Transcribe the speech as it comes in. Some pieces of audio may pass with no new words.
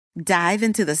Dive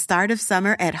into the start of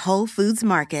summer at Whole Foods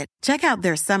Market. Check out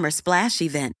their Summer Splash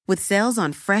event with sales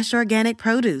on fresh organic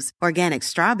produce, organic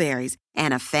strawberries,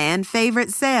 and a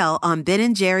fan-favorite sale on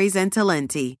Ben & Jerry's and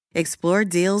Talenti. Explore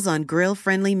deals on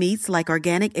grill-friendly meats like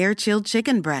organic air-chilled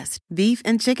chicken breast, beef,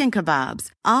 and chicken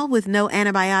kebabs, all with no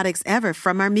antibiotics ever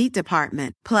from our meat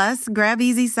department. Plus, grab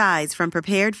easy sides from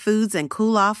prepared foods and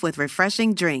cool off with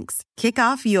refreshing drinks. Kick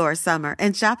off your summer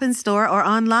and shop in store or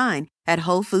online at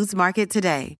Whole Foods Market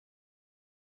today.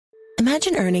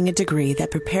 Imagine earning a degree that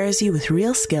prepares you with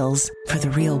real skills for the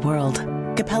real world.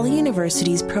 Capella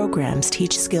University's programs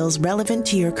teach skills relevant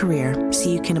to your career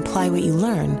so you can apply what you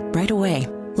learn right away.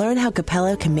 Learn how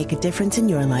Capella can make a difference in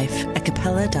your life at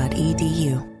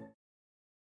capella.edu.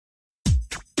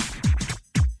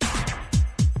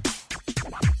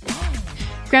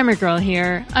 Grammar Girl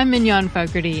here. I'm Mignon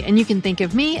Fogarty, and you can think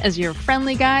of me as your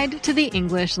friendly guide to the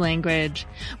English language.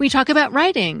 We talk about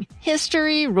writing,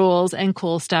 history, rules, and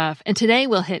cool stuff. And today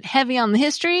we'll hit heavy on the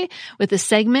history with a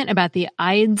segment about the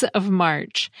Ides of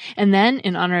March. And then,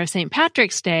 in honor of St.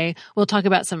 Patrick's Day, we'll talk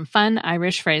about some fun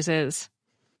Irish phrases.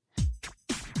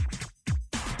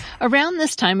 Around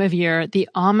this time of year, the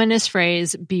ominous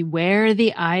phrase, "Beware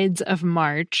the Ides of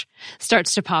March,"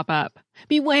 starts to pop up.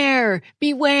 Beware,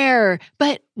 beware.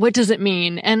 But what does it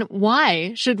mean, and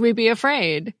why should we be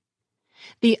afraid?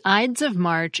 The Ides of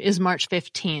March is March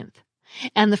 15th,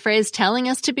 and the phrase telling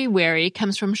us to be wary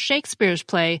comes from Shakespeare's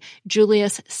play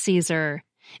Julius Caesar,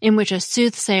 in which a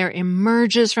soothsayer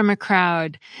emerges from a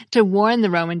crowd to warn the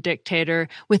Roman dictator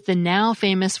with the now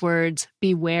famous words,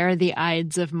 "Beware the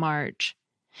Ides of March."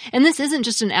 And this isn't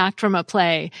just an act from a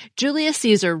play. Julius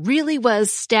Caesar really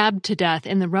was stabbed to death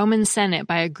in the Roman Senate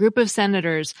by a group of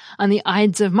senators on the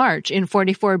Ides of March in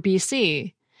 44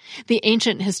 BC. The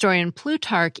ancient historian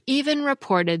Plutarch even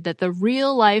reported that the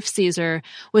real-life Caesar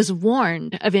was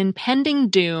warned of impending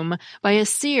doom by a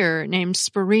seer named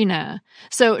Spurinna.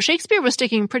 So Shakespeare was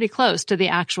sticking pretty close to the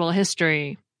actual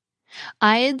history.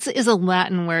 Ides is a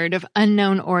Latin word of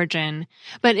unknown origin,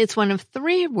 but it's one of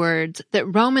 3 words that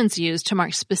Romans used to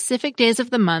mark specific days of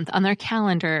the month on their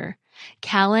calendar: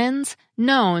 calends,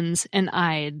 nones, and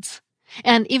ides.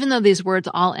 And even though these words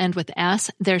all end with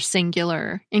S, they're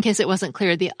singular. In case it wasn't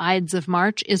clear, the Ides of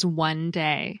March is one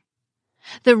day.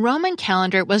 The Roman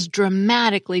calendar was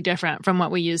dramatically different from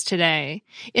what we use today.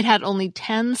 It had only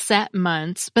 10 set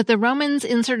months, but the Romans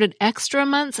inserted extra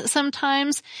months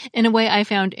sometimes in a way I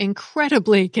found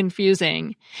incredibly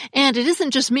confusing. And it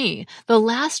isn't just me. The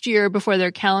last year before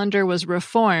their calendar was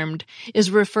reformed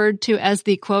is referred to as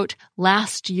the, quote,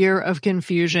 last year of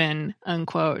confusion,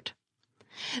 unquote.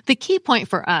 The key point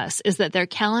for us is that their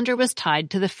calendar was tied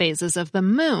to the phases of the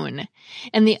moon,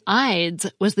 and the Ides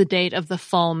was the date of the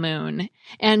full moon,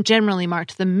 and generally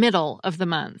marked the middle of the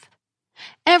month.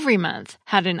 Every month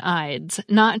had an Ides,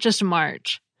 not just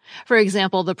March. For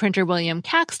example, the printer William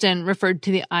Caxton referred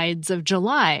to the Ides of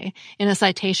July in a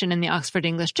citation in the Oxford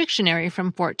English Dictionary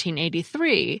from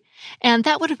 1483, and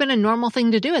that would have been a normal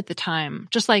thing to do at the time,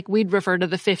 just like we'd refer to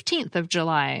the 15th of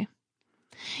July.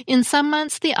 In some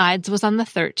months, the Ides was on the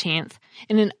 13th,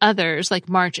 and in others, like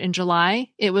March and July,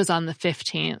 it was on the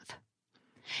 15th.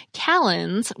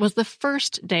 Calends was the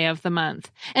first day of the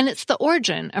month, and it's the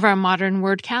origin of our modern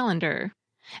word calendar.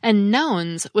 And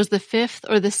nones was the 5th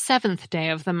or the 7th day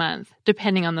of the month,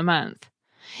 depending on the month.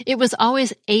 It was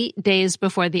always 8 days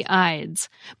before the Ides,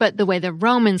 but the way the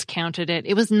Romans counted it,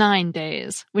 it was 9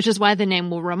 days, which is why the name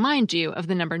will remind you of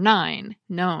the number 9,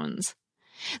 nones.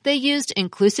 They used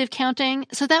inclusive counting,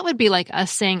 so that would be like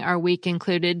us saying our week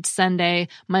included Sunday,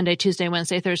 Monday, Tuesday,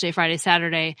 Wednesday, Thursday, Friday,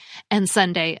 Saturday, and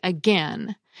Sunday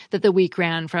again, that the week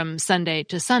ran from Sunday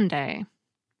to Sunday.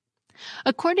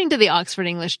 According to the Oxford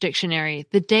English Dictionary,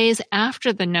 the days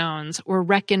after the nones were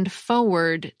reckoned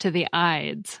forward to the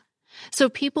Ides. So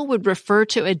people would refer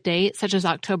to a date such as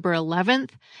October 11th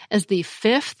as the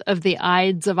 5th of the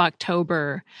Ides of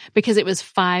October, because it was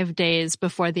 5 days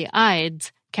before the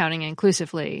Ides, counting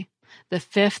inclusively. The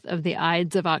 5th of the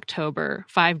Ides of October,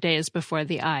 5 days before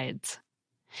the Ides.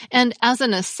 And as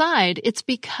an aside, it's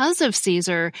because of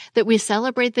Caesar that we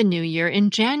celebrate the New Year in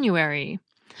January.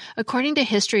 According to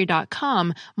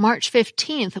History.com, March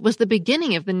 15th was the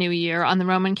beginning of the new year on the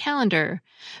Roman calendar,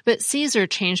 but Caesar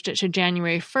changed it to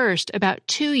January 1st about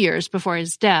 2 years before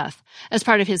his death as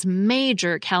part of his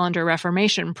major calendar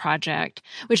reformation project,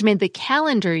 which made the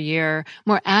calendar year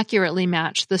more accurately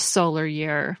match the solar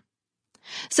year.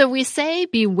 So we say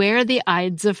beware the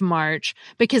Ides of March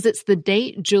because it's the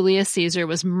date Julius Caesar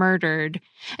was murdered,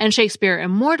 and Shakespeare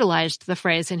immortalized the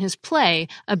phrase in his play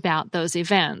about those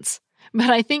events. But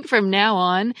I think from now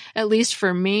on, at least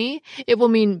for me, it will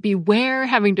mean beware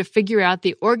having to figure out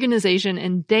the organization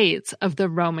and dates of the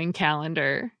Roman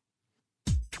calendar.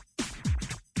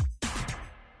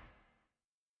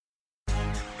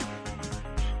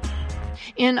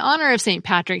 In honor of St.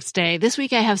 Patrick's Day, this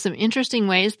week I have some interesting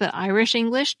ways that Irish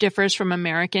English differs from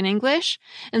American English,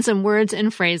 and some words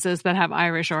and phrases that have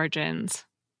Irish origins.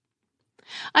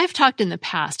 I've talked in the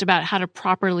past about how to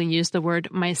properly use the word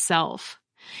myself.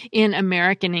 In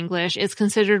American English, it's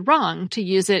considered wrong to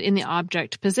use it in the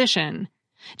object position.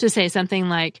 To say something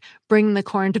like, bring the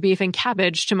corned beef and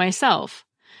cabbage to myself.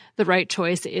 The right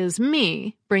choice is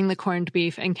me, bring the corned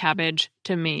beef and cabbage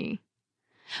to me.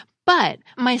 But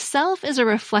myself is a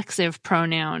reflexive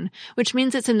pronoun, which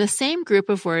means it's in the same group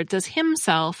of words as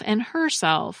himself and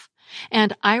herself,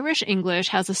 and Irish English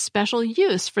has a special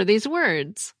use for these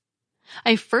words.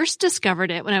 I first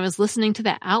discovered it when I was listening to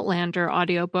the Outlander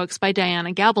audiobooks by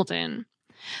Diana Gabaldon.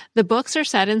 The books are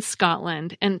set in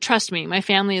Scotland, and trust me, my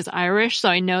family is Irish, so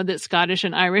I know that Scottish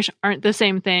and Irish aren't the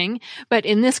same thing, but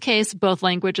in this case, both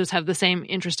languages have the same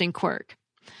interesting quirk.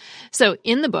 So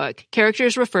in the book,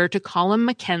 characters refer to Colm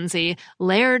Mackenzie,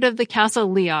 Laird of the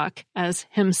Castle Leoch, as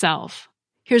himself.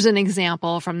 Here's an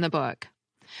example from the book.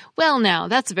 Well now,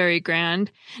 that's very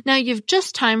grand. Now you've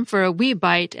just time for a wee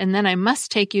bite, and then I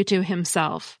must take you to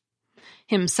himself.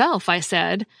 Himself, I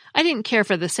said. I didn't care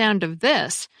for the sound of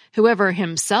this. Whoever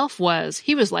himself was,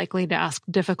 he was likely to ask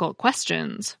difficult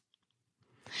questions.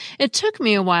 It took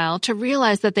me a while to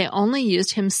realize that they only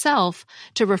used himself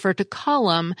to refer to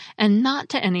Colm and not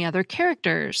to any other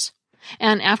characters.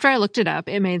 And after I looked it up,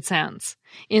 it made sense.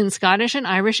 In Scottish and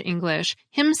Irish English,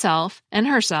 himself and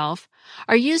herself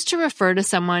are used to refer to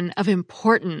someone of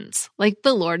importance, like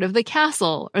the lord of the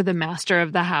castle or the master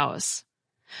of the house.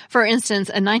 For instance,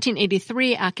 a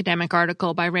 1983 academic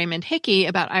article by Raymond Hickey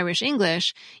about Irish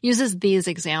English uses these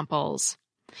examples.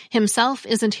 Himself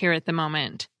isn't here at the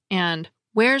moment, and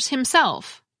where's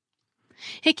himself?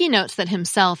 Hickey notes that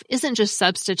himself isn't just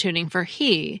substituting for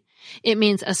he. It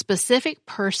means a specific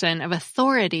person of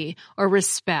authority or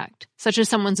respect, such as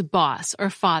someone's boss or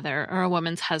father or a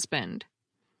woman's husband.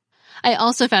 I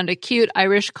also found a cute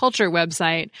Irish culture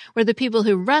website where the people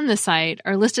who run the site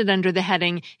are listed under the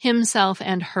heading himself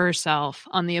and herself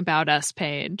on the About Us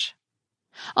page.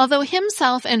 Although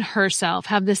himself and herself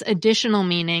have this additional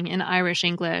meaning in Irish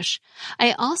English,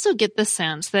 I also get the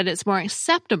sense that it's more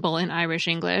acceptable in Irish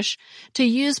English to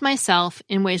use myself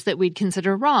in ways that we'd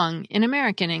consider wrong in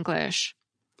American English.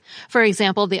 For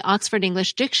example, the Oxford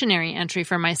English Dictionary entry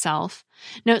for myself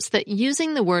notes that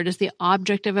using the word as the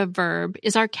object of a verb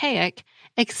is archaic,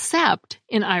 except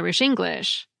in Irish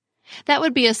English. That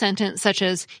would be a sentence such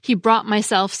as, he brought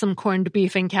myself some corned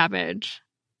beef and cabbage.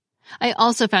 I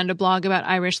also found a blog about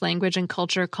Irish language and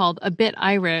culture called A Bit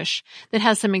Irish that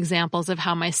has some examples of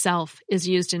how myself is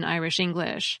used in Irish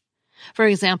English. For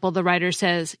example, the writer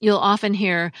says, you'll often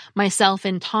hear, myself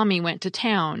and Tommy went to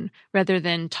town, rather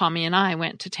than Tommy and I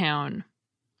went to town.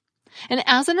 And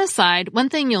as an aside, one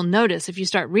thing you'll notice if you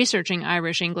start researching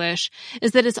Irish English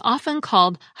is that it's often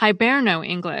called Hiberno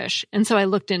English, and so I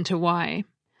looked into why.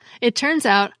 It turns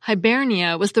out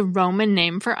Hibernia was the Roman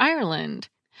name for Ireland.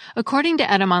 According to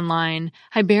Edom Online,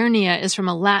 Hibernia is from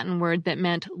a Latin word that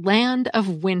meant land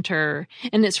of winter,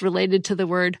 and it's related to the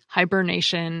word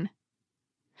hibernation.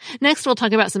 Next, we'll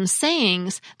talk about some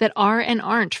sayings that are and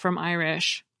aren't from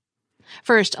Irish.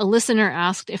 First, a listener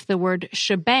asked if the word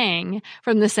shebang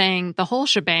from the saying the whole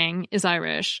shebang is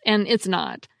Irish, and it's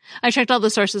not. I checked all the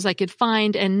sources I could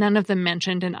find, and none of them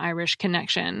mentioned an Irish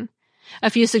connection. A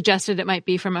few suggested it might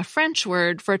be from a French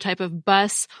word for a type of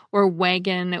bus or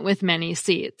wagon with many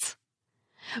seats.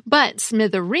 But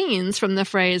smithereens from the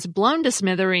phrase blown to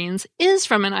smithereens is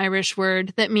from an Irish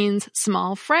word that means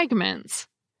small fragments.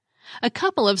 A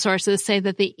couple of sources say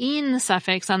that the "een"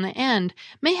 suffix on the end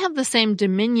may have the same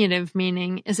diminutive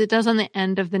meaning as it does on the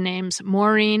end of the names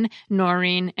Maureen,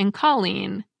 Noreen, and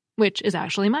Colleen, which is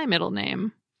actually my middle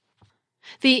name.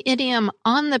 The idiom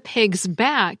on the pig's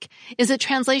back is a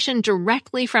translation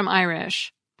directly from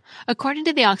Irish. According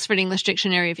to the Oxford English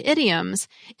Dictionary of Idioms,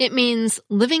 it means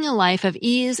living a life of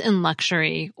ease and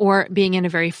luxury, or being in a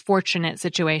very fortunate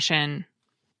situation.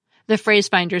 The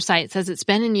PhraseFinder site says it's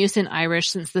been in use in Irish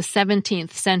since the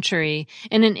 17th century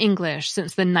and in English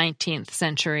since the 19th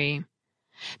century.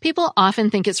 People often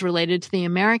think it's related to the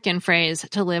American phrase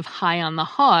to live high on the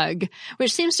hog,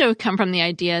 which seems to have come from the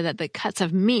idea that the cuts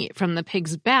of meat from the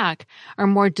pig's back are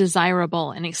more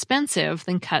desirable and expensive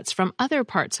than cuts from other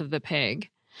parts of the pig.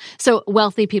 So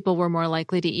wealthy people were more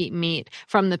likely to eat meat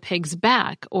from the pig's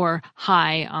back or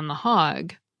high on the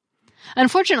hog.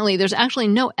 Unfortunately, there's actually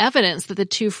no evidence that the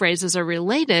two phrases are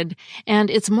related, and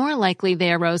it's more likely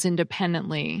they arose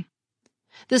independently.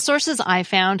 The sources I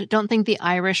found don't think the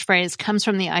Irish phrase comes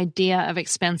from the idea of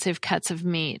expensive cuts of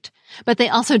meat, but they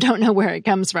also don't know where it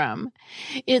comes from.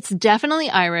 It's definitely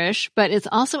Irish, but it's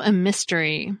also a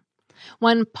mystery.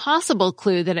 One possible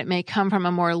clue that it may come from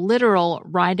a more literal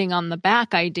riding on the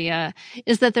back idea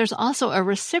is that there's also a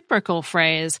reciprocal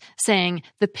phrase saying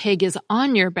the pig is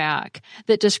on your back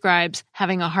that describes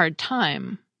having a hard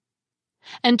time.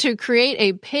 And to create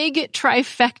a pig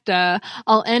trifecta,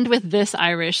 I'll end with this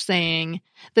Irish saying,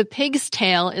 the pig's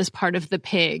tail is part of the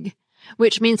pig,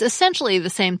 which means essentially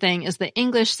the same thing as the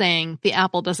English saying the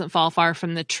apple doesn't fall far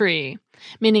from the tree,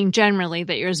 meaning generally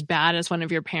that you're as bad as one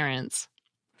of your parents.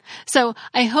 So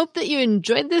I hope that you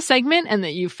enjoyed this segment and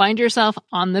that you find yourself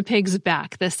on the pig's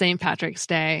back this St. Patrick's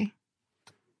Day.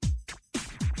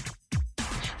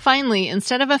 Finally,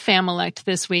 instead of a Familect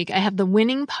this week, I have the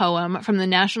winning poem from the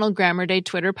National Grammar Day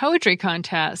Twitter Poetry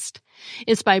Contest.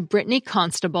 It's by Brittany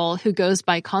Constable, who goes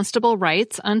by Constable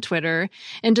Writes on Twitter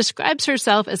and describes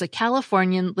herself as a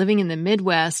Californian living in the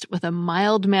Midwest with a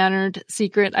mild-mannered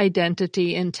secret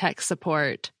identity in tech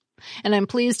support. And I'm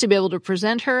pleased to be able to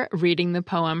present her reading the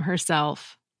poem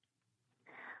herself.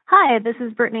 Hi, this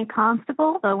is Brittany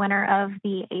Constable, the winner of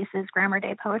the ACES Grammar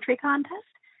Day Poetry Contest,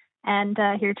 and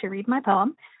here to read my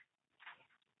poem.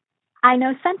 I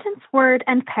know sentence, word,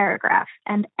 and paragraph,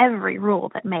 and every rule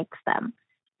that makes them.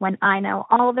 When I know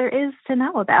all there is to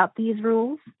know about these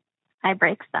rules, I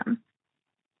break them.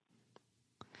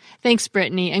 Thanks,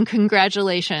 Brittany, and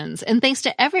congratulations. And thanks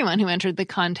to everyone who entered the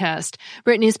contest.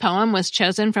 Brittany's poem was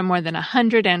chosen from more than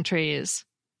 100 entries.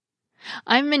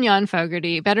 I'm Mignon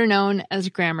Fogarty, better known as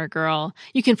Grammar Girl.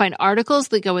 You can find articles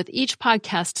that go with each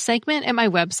podcast segment at my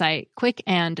website,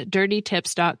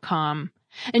 quickanddirtytips.com.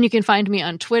 And you can find me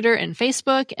on Twitter and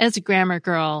Facebook as Grammar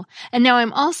Girl. And now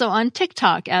I'm also on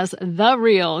TikTok as The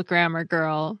Real Grammar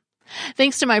Girl.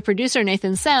 Thanks to my producer,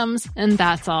 Nathan Sems, and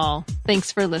that's all.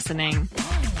 Thanks for listening.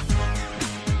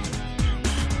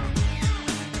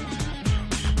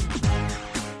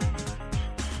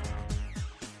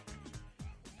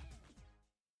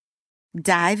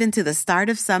 Dive into the start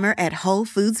of summer at Whole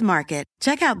Foods Market.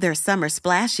 Check out their Summer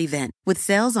Splash event with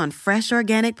sales on fresh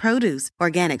organic produce,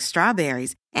 organic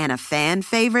strawberries, and a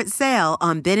fan-favorite sale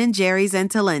on Ben & Jerry's and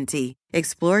Talenti.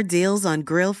 Explore deals on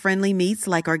grill-friendly meats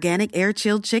like organic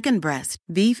air-chilled chicken breast,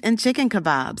 beef and chicken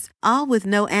kebabs, all with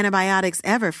no antibiotics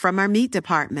ever from our meat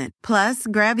department. Plus,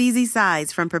 grab easy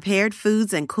sides from prepared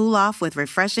foods and cool off with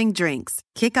refreshing drinks.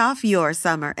 Kick off your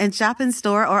summer and shop in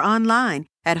store or online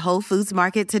at Whole Foods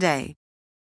Market today.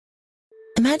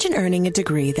 Imagine earning a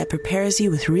degree that prepares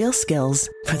you with real skills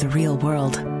for the real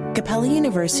world. Capella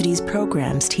University's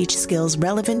programs teach skills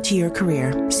relevant to your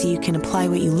career so you can apply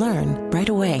what you learn right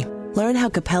away. Learn how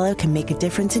Capella can make a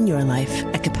difference in your life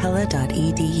at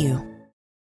capella.edu.